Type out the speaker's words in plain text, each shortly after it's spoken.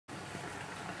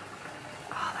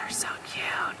so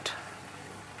cute.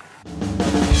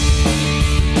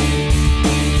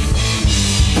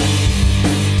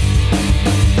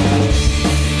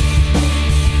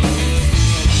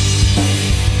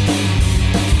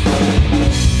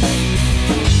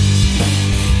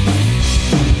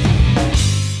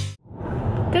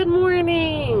 Good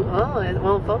morning! Oh, it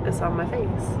won't focus on my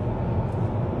face.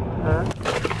 Huh?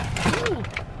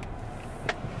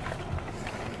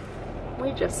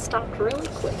 We just stopped really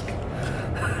quick.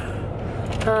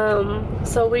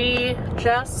 So we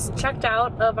just checked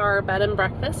out of our bed and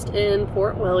breakfast in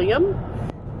Fort William,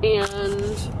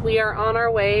 and we are on our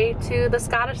way to the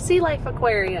Scottish Sea Life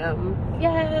Aquarium.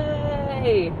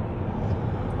 Yay!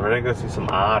 We're gonna go see some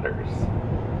otters.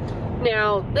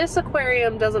 Now, this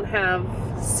aquarium doesn't have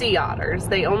sea otters.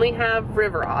 They only have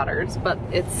river otters, but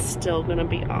it's still gonna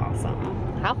be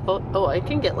awesome. Oh, I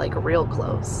can get like real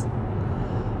close.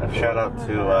 A shout out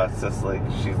to Cicely.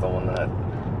 She's the one that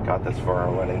got this for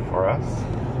our wedding for us.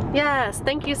 Yes,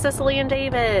 thank you, Cicely and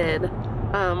David.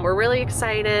 We're really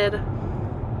excited.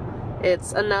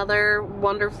 It's another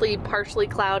wonderfully partially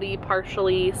cloudy,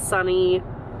 partially sunny,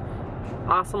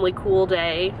 awesomely cool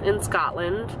day in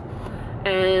Scotland.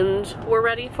 And we're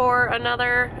ready for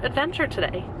another adventure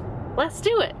today. Let's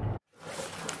do it.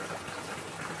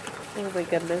 Oh my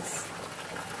goodness.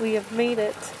 We have made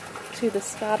it to the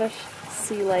Scottish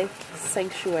Sea Life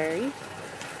Sanctuary.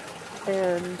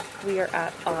 And we are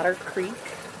at Otter Creek.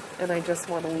 And I just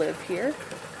want to live here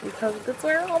because it's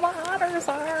where all the otters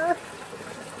are.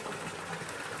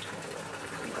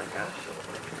 Oh my gosh.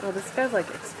 Oh, this guy's like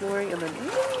exploring and then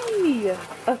whee!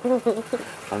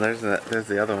 Oh, there's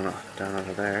the other one down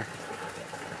over there.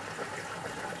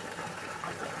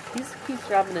 He keeps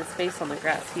rubbing his face on the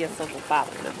grass. He has something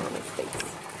bothering him on his face.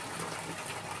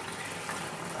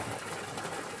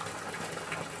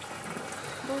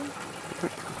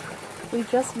 We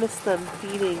just missed them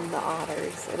feeding the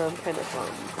otters, and I'm kind of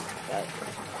bummed, but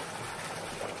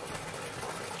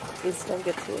we still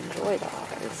get to enjoy the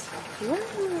otters.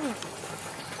 Yeah.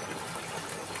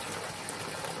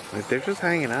 Like, they're just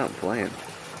hanging out and playing.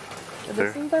 And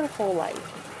this is their whole life.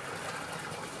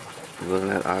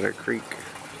 Living at Otter Creek.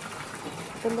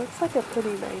 It looks like a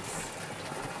pretty nice.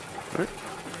 What?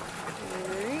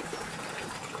 Alright.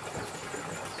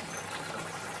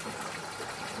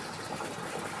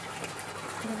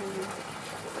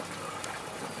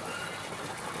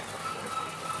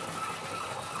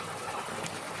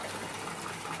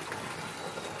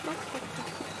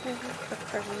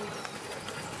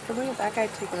 And look at that guy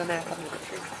taking a nap under the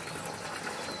tree.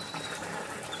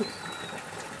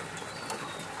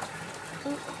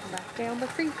 Oh, back down the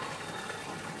creek.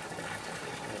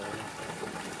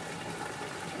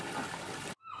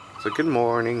 So good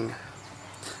morning.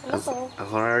 As Hello. I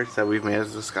already said, we've made it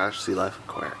to the Scottish Sea Life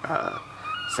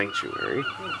Sanctuary.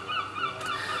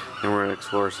 And we're going to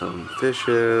explore some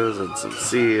fishes and some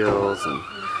seals and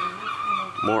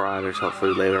more otters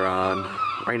hopefully later on.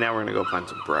 Right now we're going to go find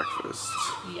some breakfast.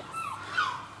 Yes.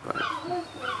 But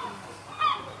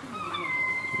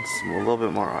it's a little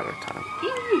bit more otter time.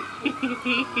 He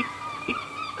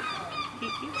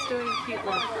keeps doing cute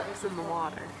little flips in the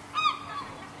water.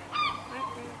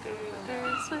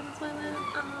 Swimming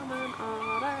on an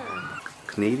otter.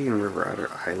 Canadian river otter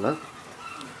Isla.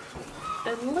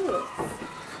 And Lewis.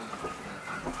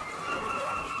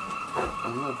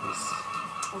 I love this.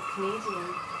 Oh, Canadian.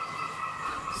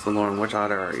 So Lauren, which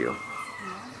otter are you?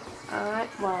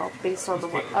 Well, based on the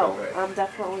one. Oh, I'm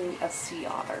definitely a sea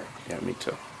otter. Yeah, me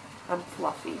too. I'm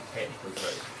fluffy.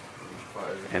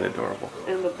 And adorable.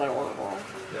 And adorable.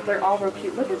 They're all real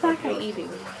cute. Look at that guy eating.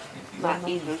 Not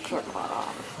eating a short pot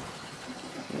off.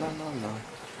 No.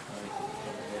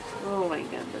 Oh my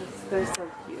goodness. They're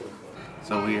so cute.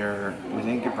 So we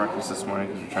didn't get breakfast this morning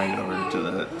because we're trying to go over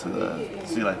to the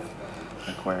Sea Life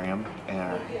Aquarium,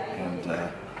 and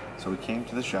so we came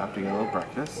to the shop to get a little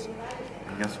breakfast.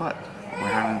 And guess what? We're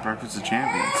having breakfast of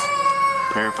champions.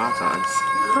 A pair of hot dogs.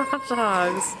 Hot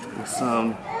dogs. With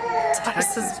some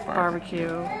Texas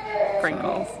barbecue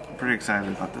sprinkles. So, I'm pretty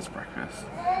excited about this breakfast.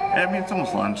 And, I mean, it's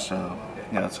almost lunch, so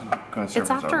yeah, it's going to serve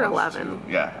It's us after our lunch 11.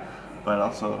 too. Yeah, but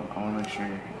also I want to make sure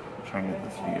you're trying to get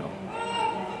this view.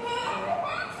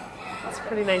 It's a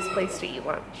pretty nice place to eat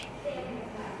lunch.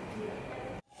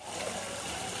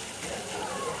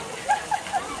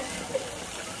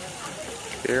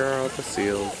 Here are all the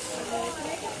seals.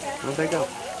 Where'd they go?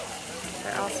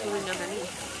 They're all swimming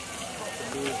underneath.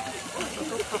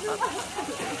 They'll pop up.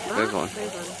 There's one.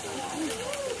 There's one.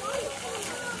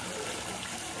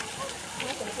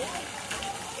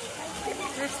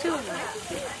 There's two of them.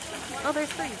 Oh,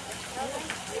 there's three.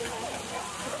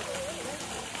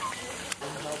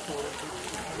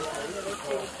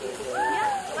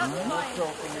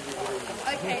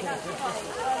 Okay, that's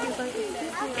fine. He's like, excuse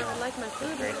me, I like my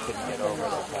food.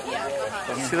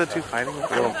 Did you see the two fighting with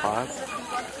the little paws?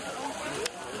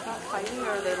 Fighting, or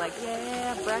are they like,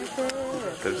 yeah, breakfast?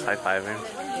 They're just high-fiving.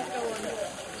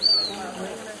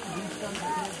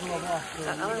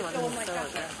 That other one is still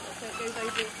there.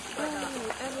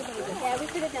 Yeah, we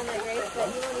could have done that, Grace, but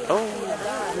you don't even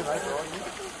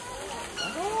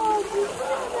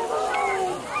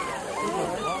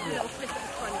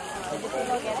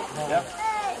Yeah.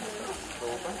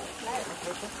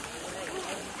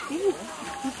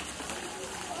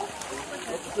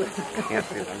 Can't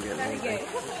see if I'm getting anything.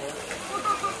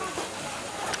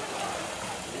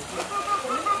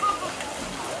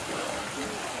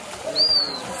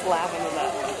 Just laughing at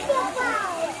that.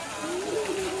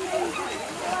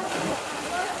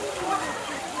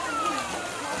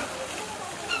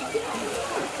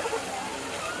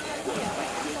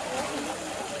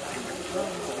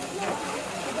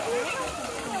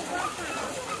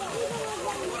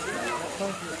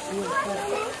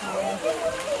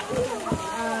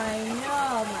 I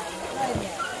know, my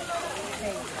goodness.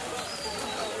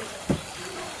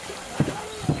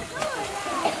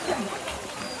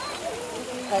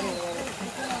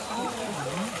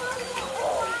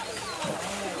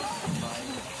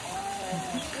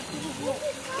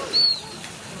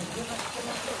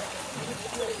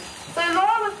 So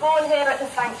Laura was born here at the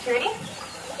sanctuary.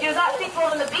 She was actually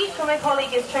born on the beach where my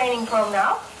colleague is training from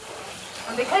now.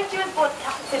 And because she was born in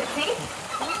captivity,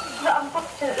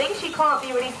 unfortunately she can't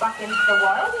be released back into the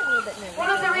wild. One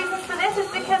of the reasons for this is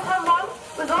because her mum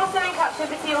was also in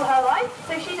captivity all her life,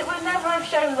 so she would never have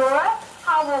shown Laura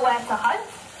how or where to hunt.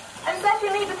 And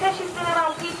secondly, because she's been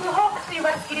around people who have to be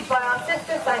rescued by our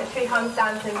sister sanctuary,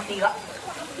 Hunstanton Sea Life.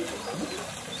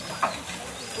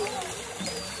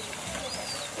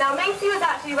 Now, Macy was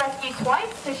actually rescued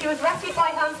twice, so she was rescued by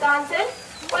Hunstanton,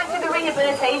 went through the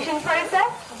rehabilitation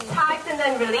process, tagged and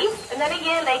then released, and then a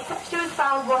year later she was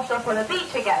found washed up on a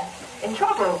beach again, in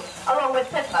trouble, along with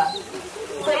Pippa.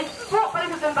 So he brought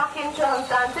both of them back into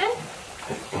Hunstanton,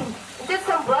 did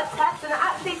some blood tests, and it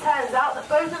actually turns out that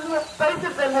both of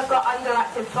them have got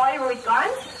underactive thyroid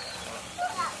glands,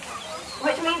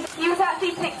 which means he was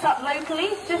actually picked up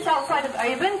locally, just outside of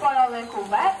Oban, by our local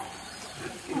vet.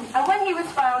 And when he was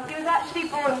found, he was actually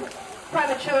born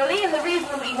prematurely, and the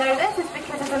reason we know this is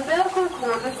because his umbilical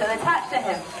cord was still attached to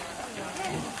him.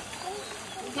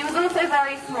 He was also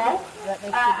very small,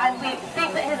 and we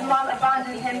think that his mum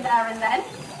abandoned him there and then,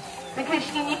 because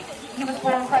she knew he was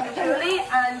born prematurely,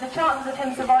 and the chances of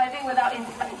him surviving without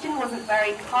intervention wasn't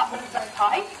very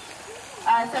high.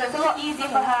 So it's a lot easier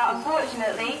for her,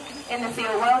 unfortunately, in the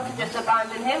seal world to just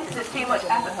abandon him, because it's too much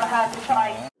effort for her to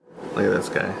try. Look at this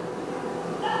guy.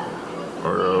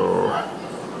 Oh.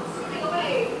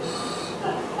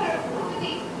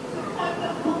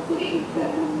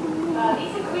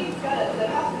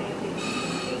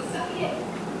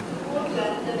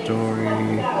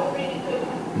 Dory,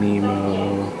 Nemo,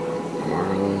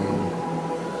 Marlin.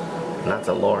 And that's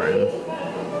a Lauren.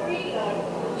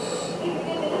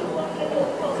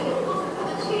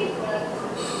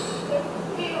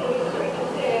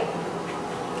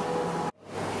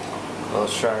 Little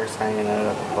sharks hanging out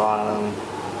at the bottom.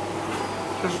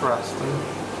 Just resting.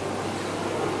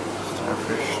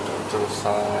 Starfish stuck to the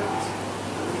sides.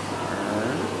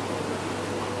 Alright.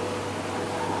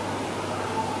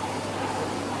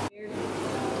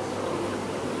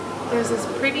 There's this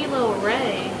pretty little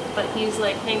ray, but he's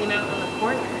like hanging out in the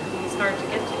corner. He's hard to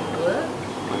get to.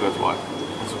 What?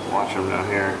 Let's watch him down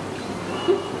here.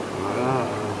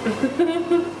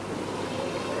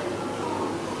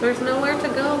 There's nowhere to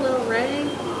go, little ray.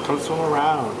 Come swim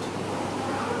around.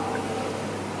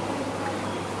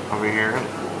 Over here,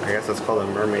 I guess it's called a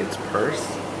mermaid's purse.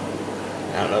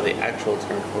 I don't know the actual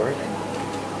term for it.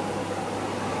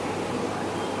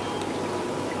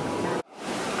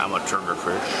 I'm a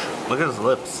triggerfish. Look at his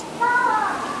lips.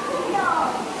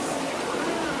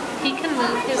 He can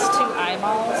move his two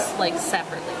eyeballs like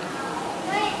separately.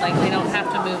 Like they don't have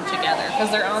to move together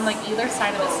because they're on like either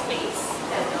side of his face.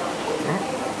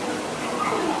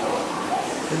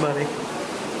 Hey buddy.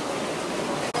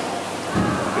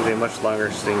 He's a much longer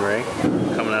stingray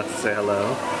coming out to say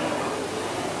hello.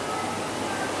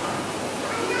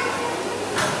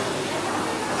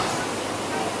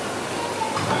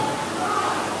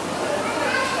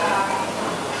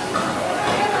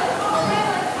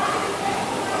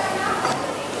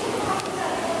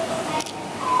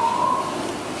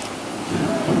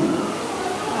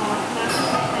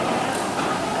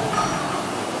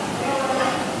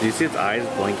 Do you see its eyes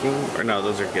blinking? Or no,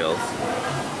 those are gills.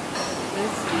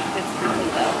 It's pretty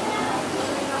though.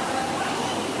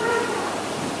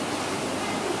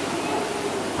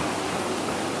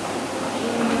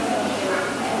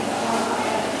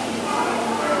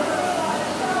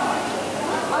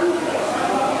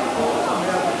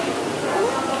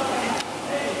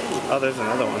 there's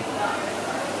another one.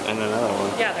 And another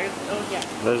one. Yeah, there's, oh yeah.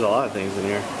 There's a lot of things in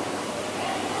here.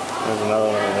 There's another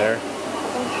one over there.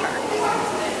 Oh, sharks.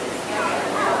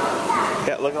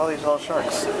 Yeah, look at all these little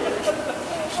sharks.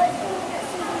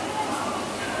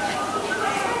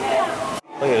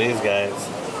 Look at these guys.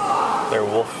 They're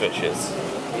wolf fishes.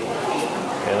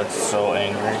 They look so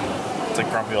angry. It's like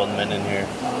grumpy old men in here.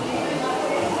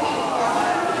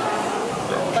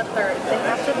 But they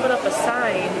have to put up a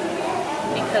sign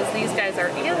because these guys are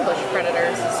ambush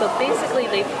predators. So basically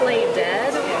they play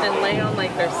dead and lay on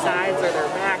like their sides or their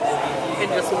backs and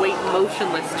just wait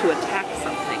motionless to attack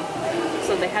something.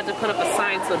 So they had to put up a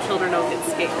sign so children don't get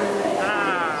scared.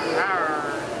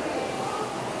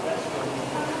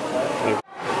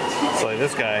 So like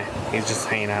this guy, he's just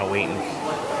hanging out waiting.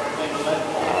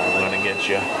 I'm gonna get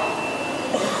you.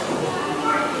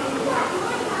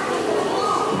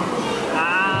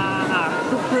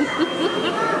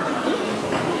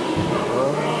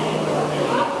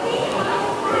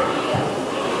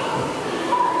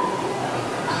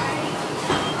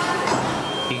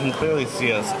 He can clearly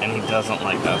see us, and he doesn't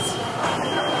like us.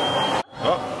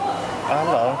 Oh,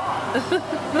 hello.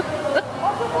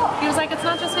 He was like, it's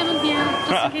not just him in here,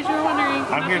 just in case you were wondering.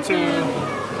 I'm here too.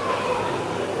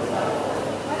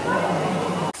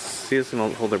 See us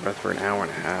and hold their breath for an hour and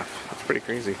a half. That's pretty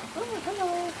crazy. Oh,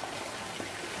 hello.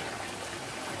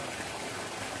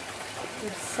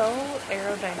 You're so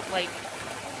aerodynamic, like,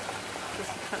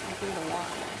 just cutting through the wall.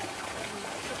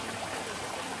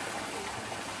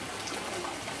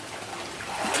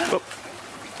 Oh.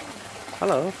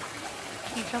 Hello.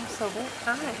 You jump so big.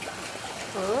 Hi.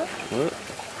 What?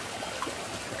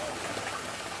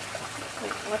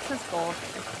 Wait, what's his goal?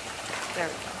 There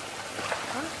we go.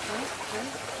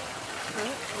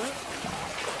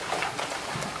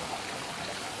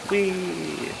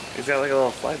 Whee! He's got like a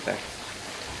little slide back.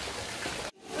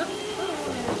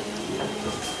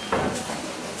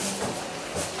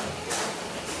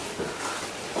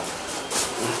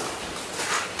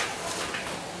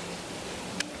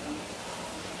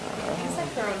 He's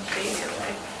like their own shade your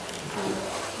way.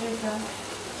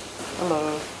 Hello.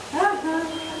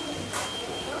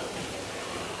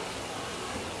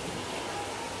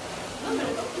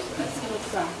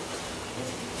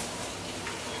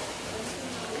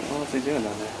 What's he doing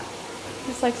down there?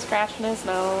 He's like scratching his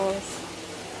nose.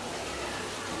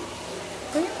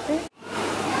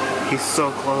 He's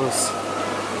so close.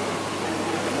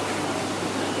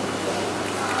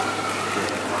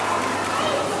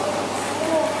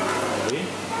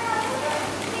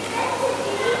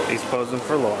 He's posing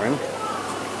for Lauren.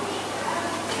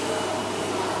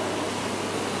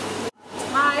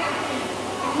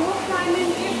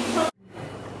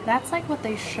 That's like what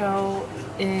they show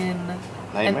in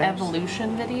an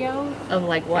evolution video of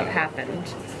like what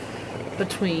happened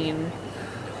between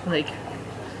like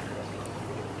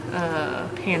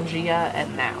Pangea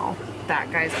and now.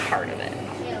 That guy's a part of it.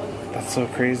 That's so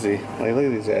crazy. Like, look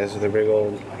at these guys with their big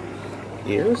old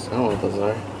ears. I don't know what those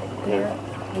are. They're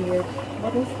weird.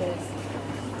 What is this?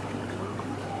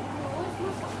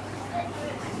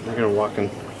 They're gonna walk in.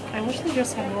 I wish they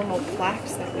just had normal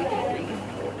plaques that we could read.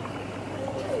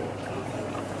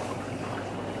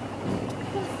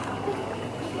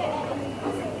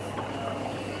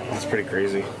 That's pretty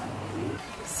crazy.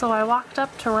 So I walked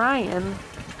up to Ryan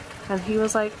and he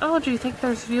was like, oh, do you think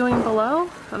there's viewing below?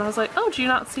 And I was like, oh, do you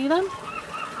not see them?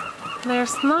 They're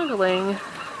snuggling.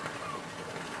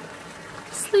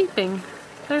 Sleeping.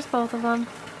 There's both of them.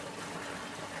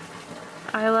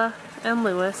 Isla and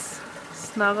Lewis.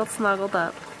 Snuggled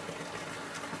up.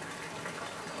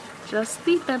 Just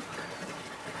sleeping.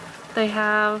 They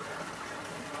have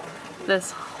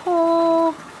this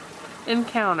whole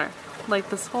encounter. Like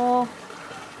this whole...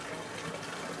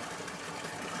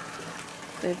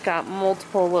 They've got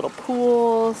multiple little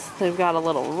pools. They've got a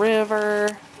little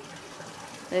river.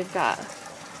 They've got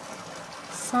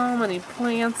so many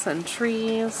plants and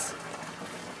trees.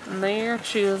 And they're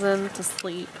choosing to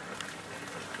sleep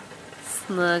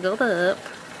snuggled up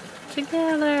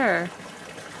together.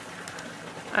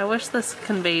 I wish this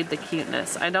conveyed the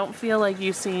cuteness. I don't feel like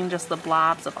you've seen just the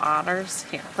blobs of otters.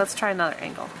 Here, let's try another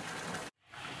angle.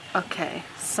 Okay,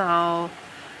 so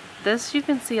this you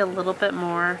can see a little bit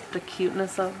more the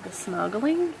cuteness of the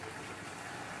snuggling,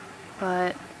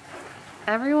 but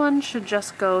everyone should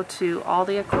just go to all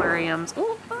the aquariums.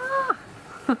 Ooh, ah!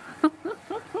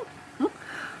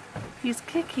 He's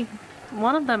kicking.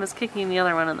 One of them is kicking the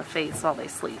other one in the face while they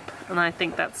sleep, and I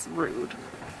think that's rude.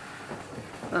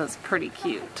 That's pretty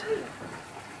cute.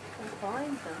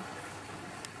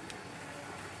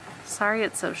 Sorry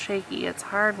it's so shaky. It's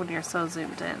hard when you're so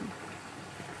zoomed in.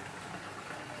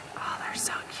 Oh,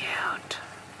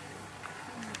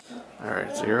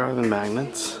 Alright, so here are the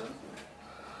magnets.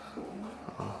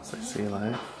 Oh, it's like sea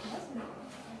life.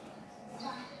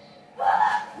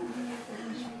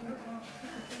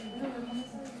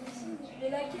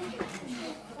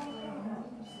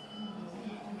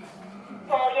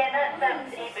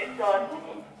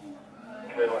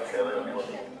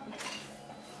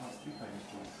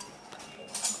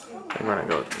 We're gonna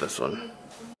go with this one.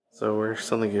 So we're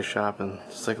still in the gift shop and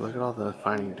just like look at all the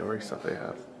Finding Dory stuff they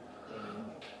have.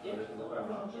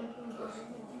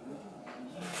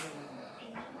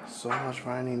 So much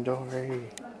Finding Dory.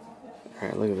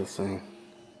 Alright, look at this thing.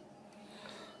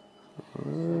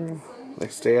 They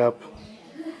stay up.